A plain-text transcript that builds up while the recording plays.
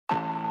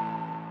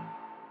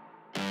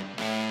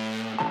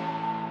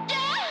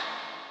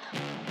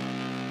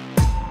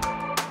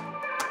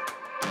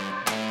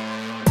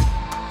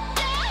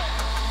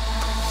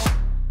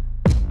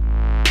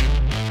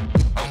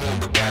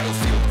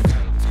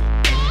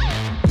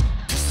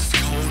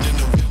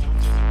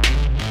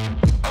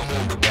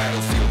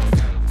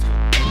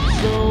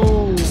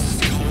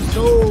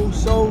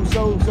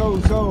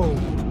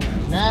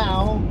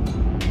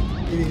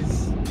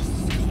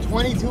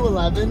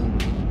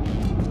11.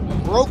 I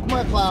broke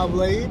my plow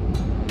blade,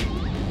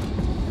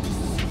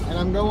 and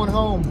I'm going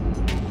home.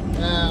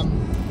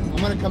 I'm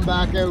gonna come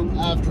back out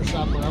after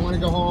supper. I want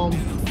to go home,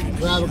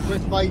 grab a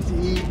quick bite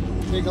to eat,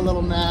 take a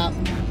little nap,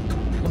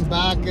 come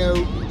back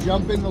out,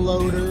 jump in the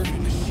loader,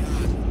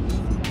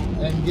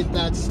 and get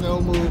that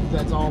snow moved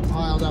that's all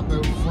piled up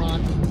out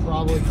front, and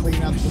probably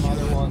clean up some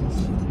other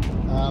ones.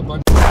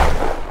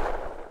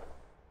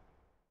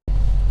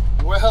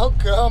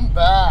 Welcome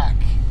back.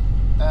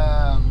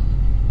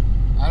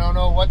 I don't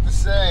know what to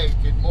say.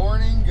 Good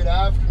morning, good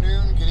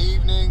afternoon, good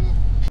evening.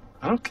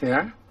 I don't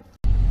care.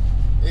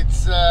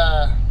 It's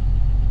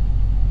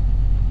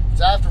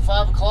after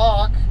 5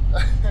 o'clock.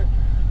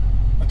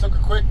 I took a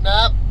quick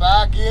nap,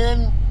 back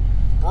in,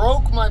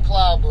 broke my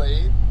plow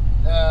blade.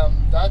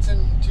 That's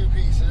in 2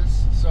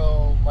 pieces,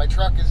 so my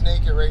truck is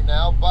naked right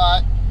now,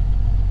 but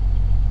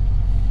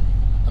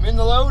I'm in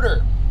the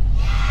loader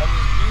on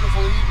this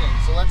beautiful evening,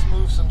 so let's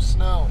move some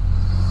snow.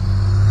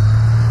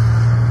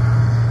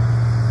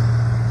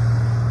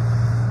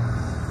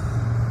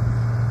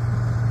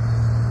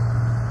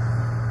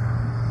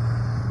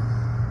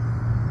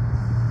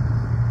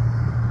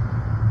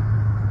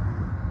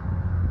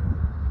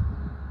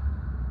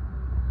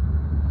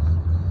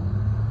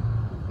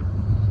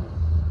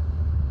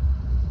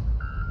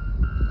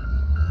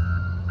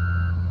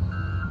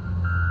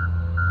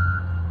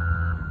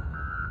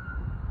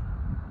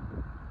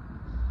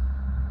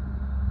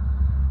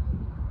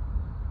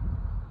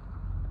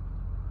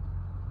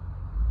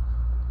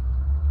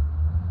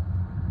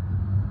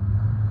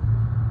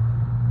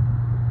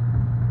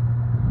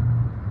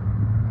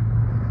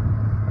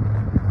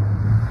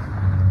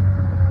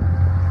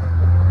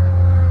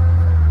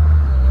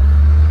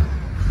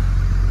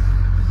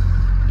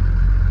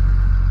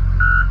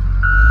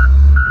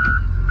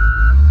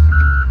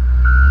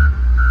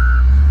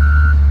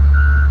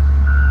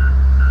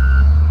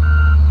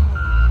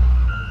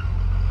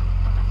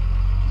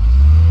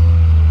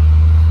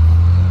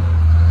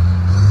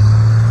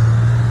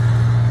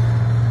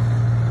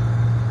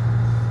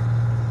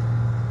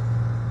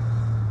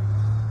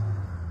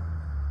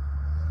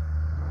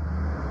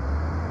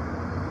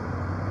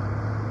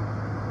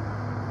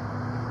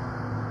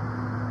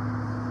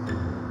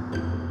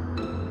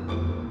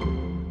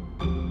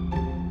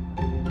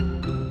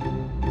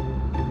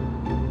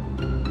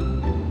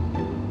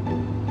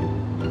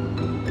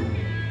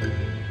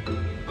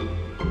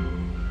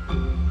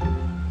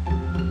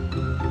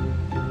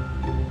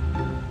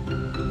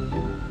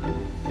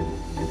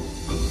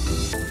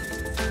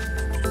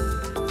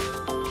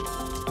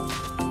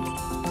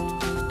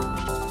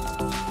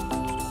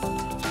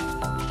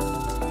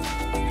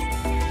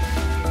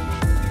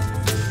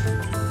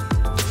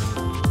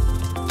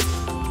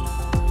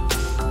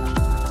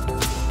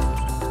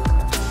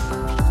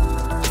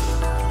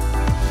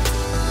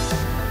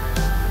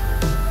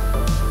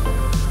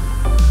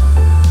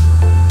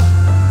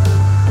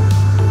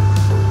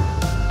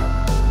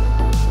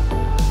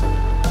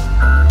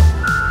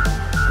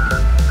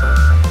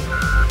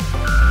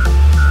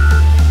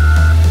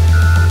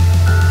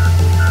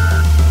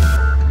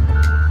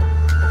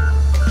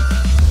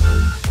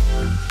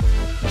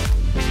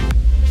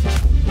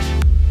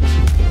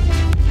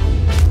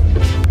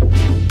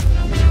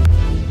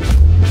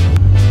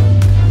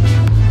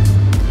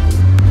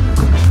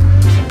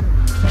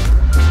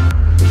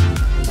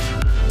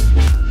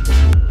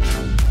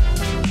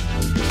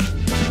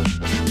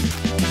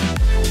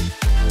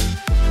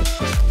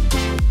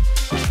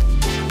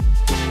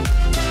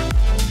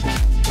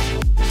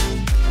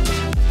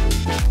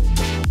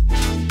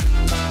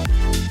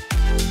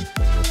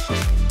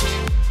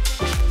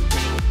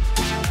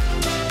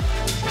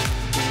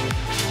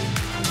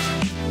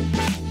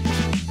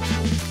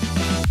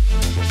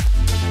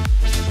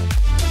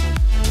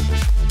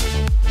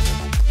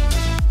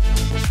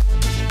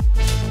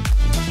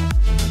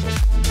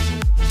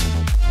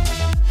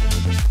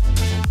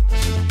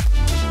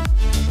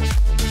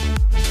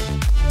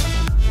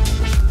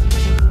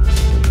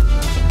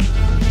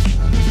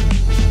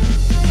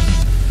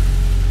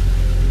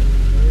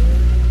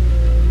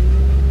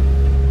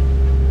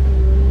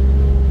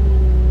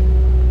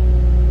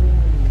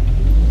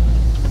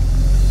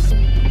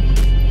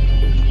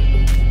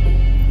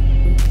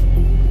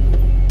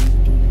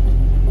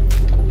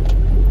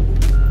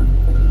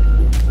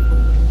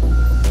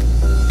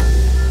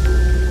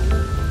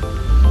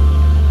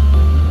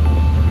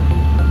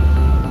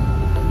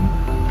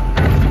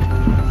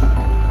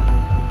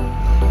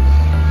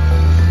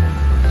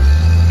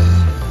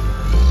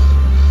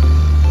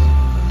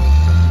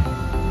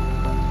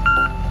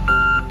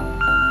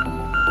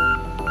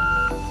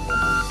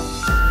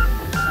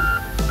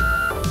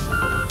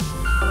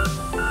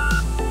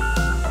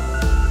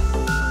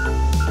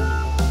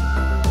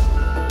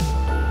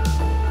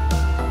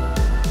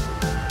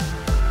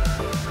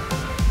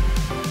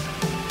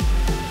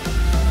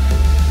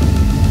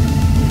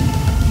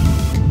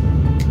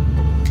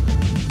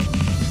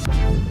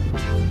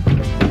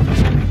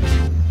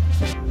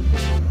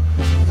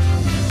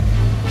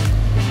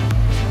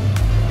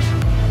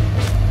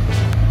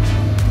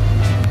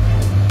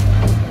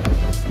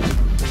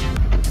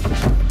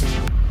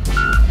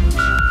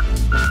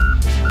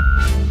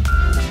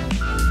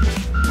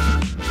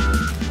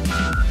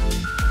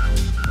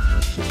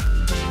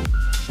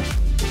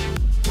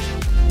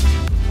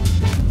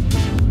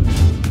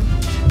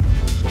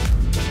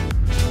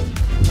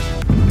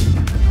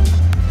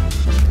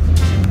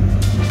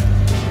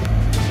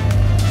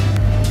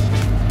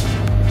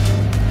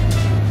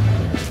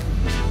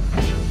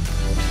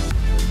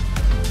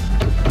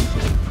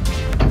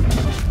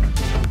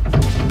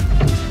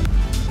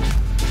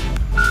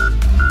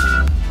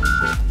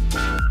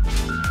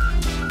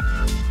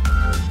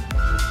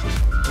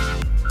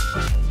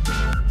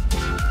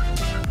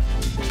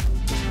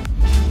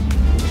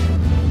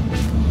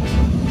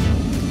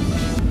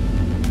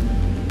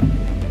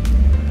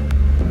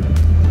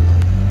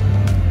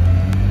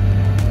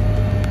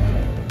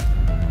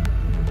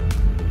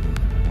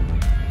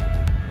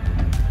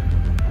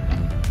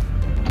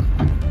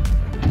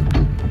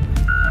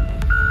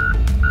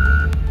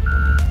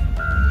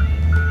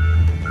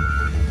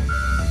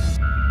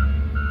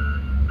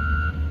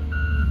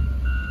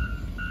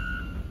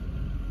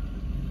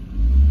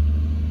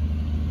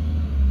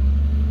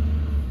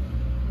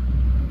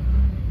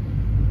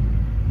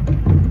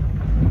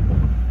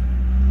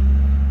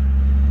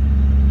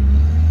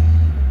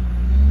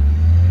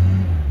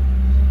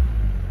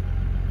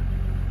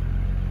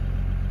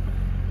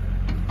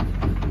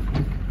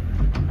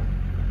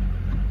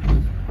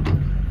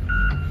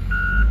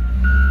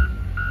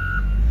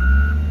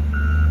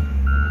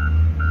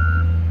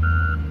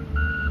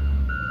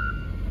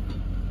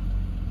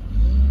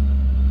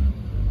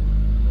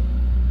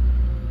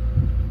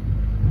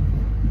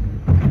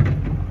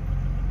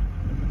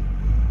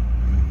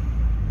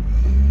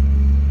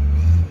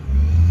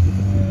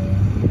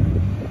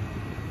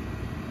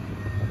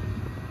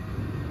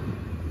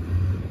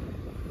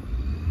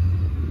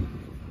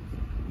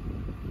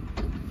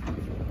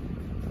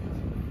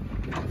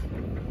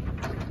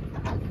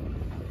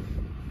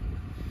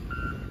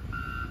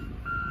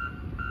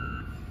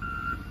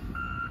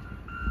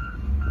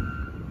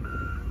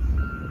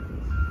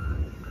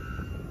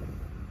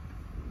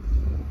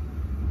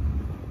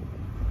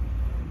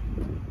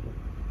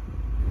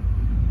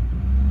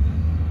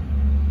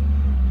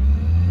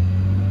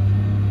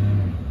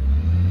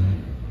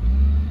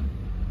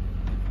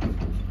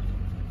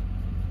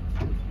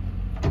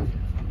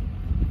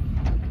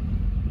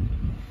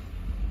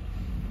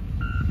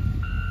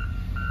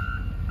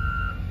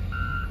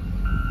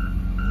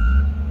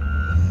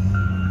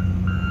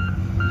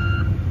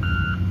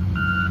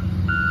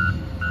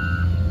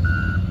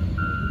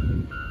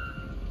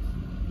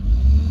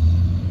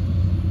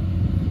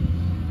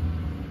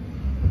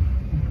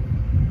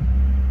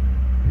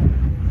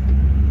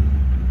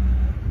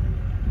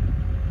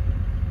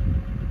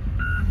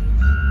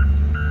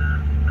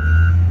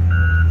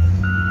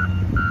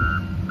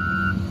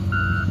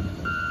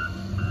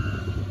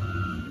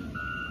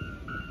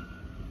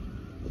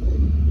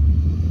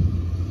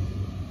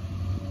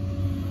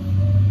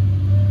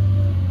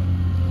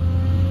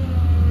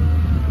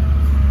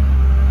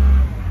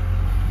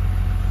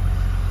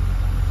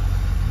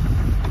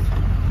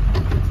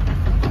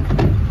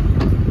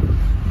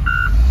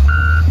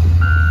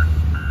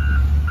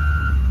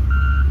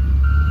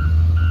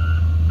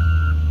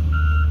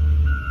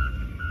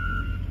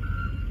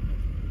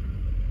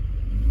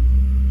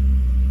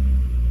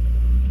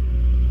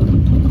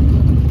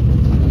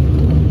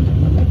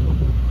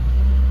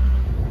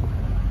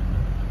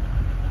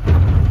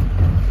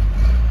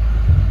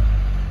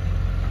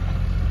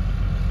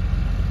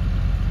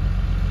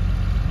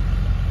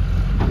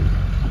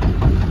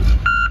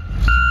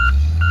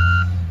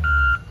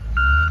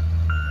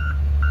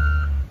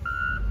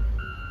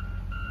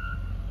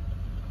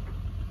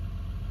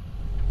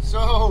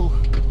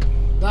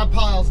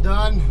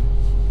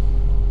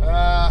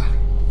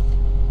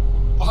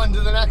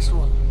 next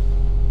one.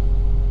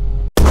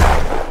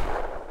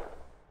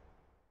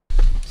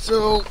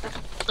 So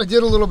I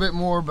did a little bit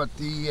more, but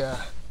the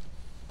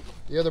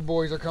other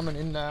boys are coming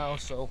in now,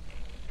 so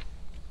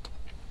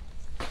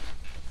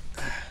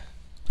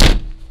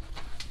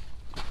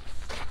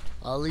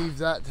I'll leave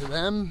that to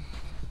them,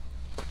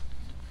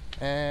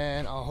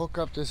 and I'll hook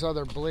up this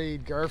other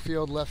blade.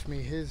 Garfield left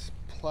me his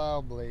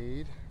plow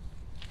blade,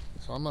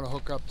 so I'm gonna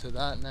hook up to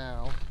that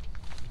now,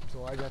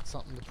 so I got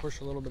something to push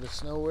a little bit of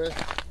snow with,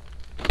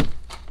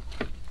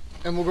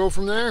 and we'll go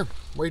from there.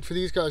 Wait for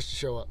these guys to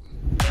show up.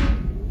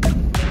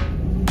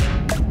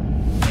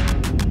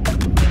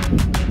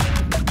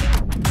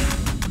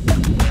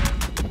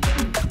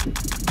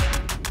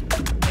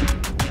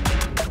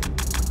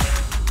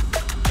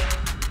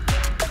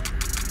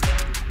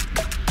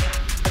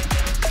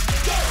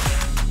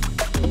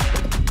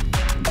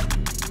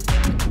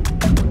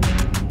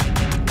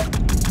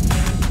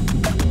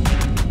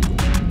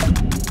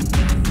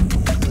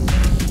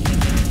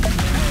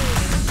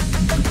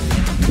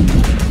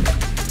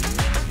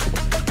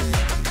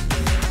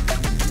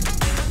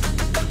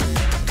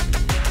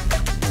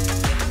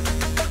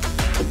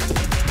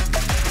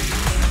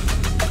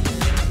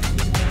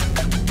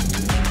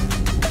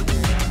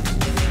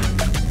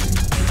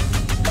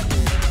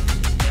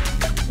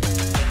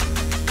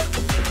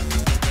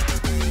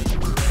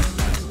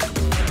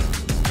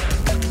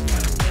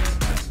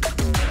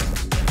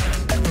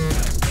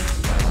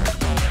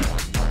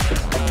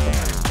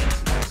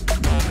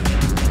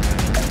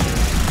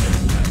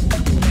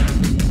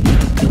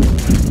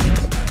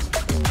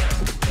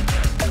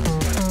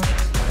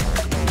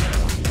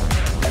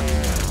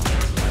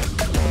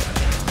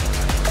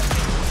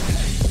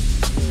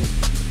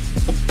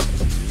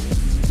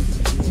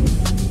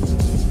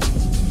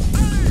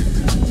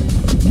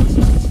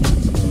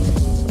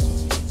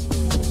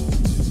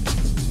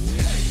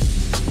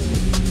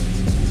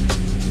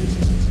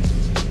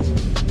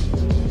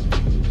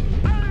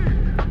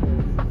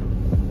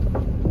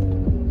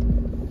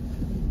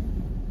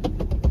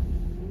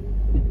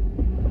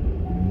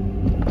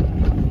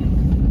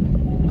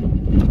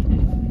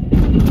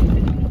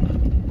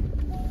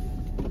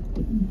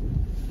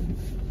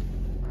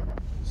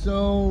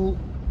 So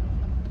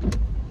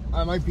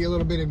I might be a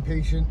little bit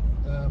impatient.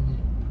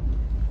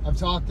 I've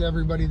talked to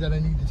everybody that I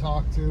need to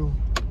talk to.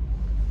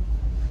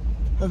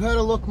 I've had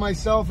a look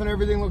myself and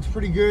everything looks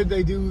pretty good.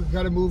 They do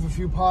got to move a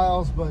few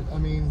piles, but I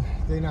mean,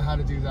 they know how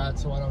to do that,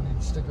 so I don't need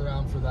to stick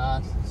around for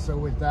that. So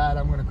with that,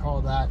 I'm going to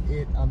call that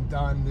it. I'm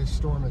done. This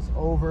storm is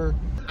over.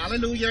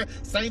 Hallelujah.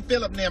 St.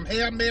 Philip name.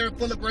 Hail Mary,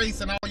 full of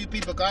grace, and all you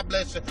people, God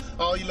bless you.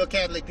 All you little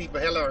Catholic people,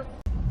 hello.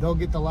 They'll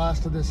get the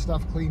last of this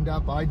stuff cleaned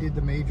up. I did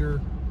the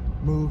major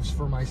moves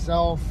for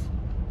myself.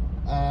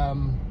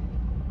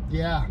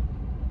 Yeah,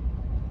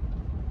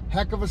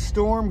 heck of a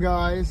storm,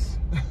 guys.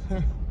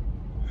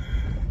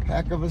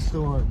 Heck of a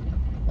storm.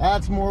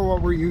 That's more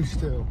what we're used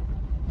to,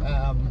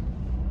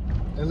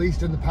 at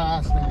least in the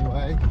past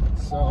anyway.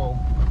 So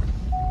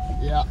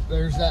yeah,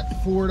 there's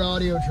that Ford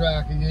audio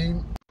track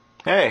again.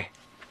 Hey,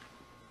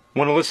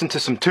 want to listen to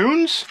some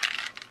tunes?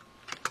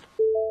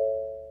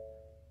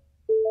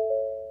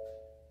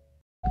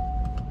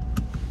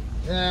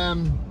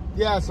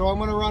 Yeah, so I'm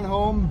gonna run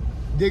home,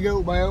 dig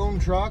out my own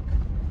truck,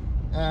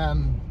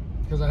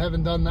 because I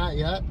haven't done that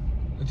yet.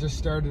 I just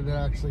started it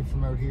actually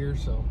from out here,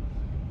 so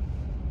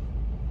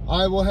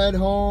I will head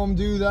home,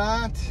 do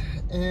that,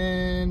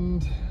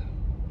 and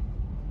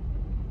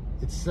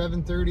it's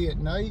 7:30 at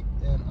night,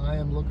 and I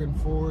am looking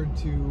forward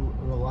to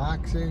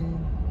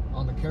relaxing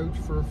on the couch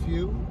for a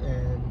few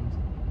and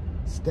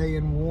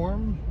staying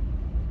warm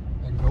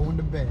and going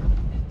to bed.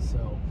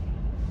 So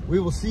we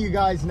will see you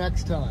guys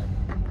next time.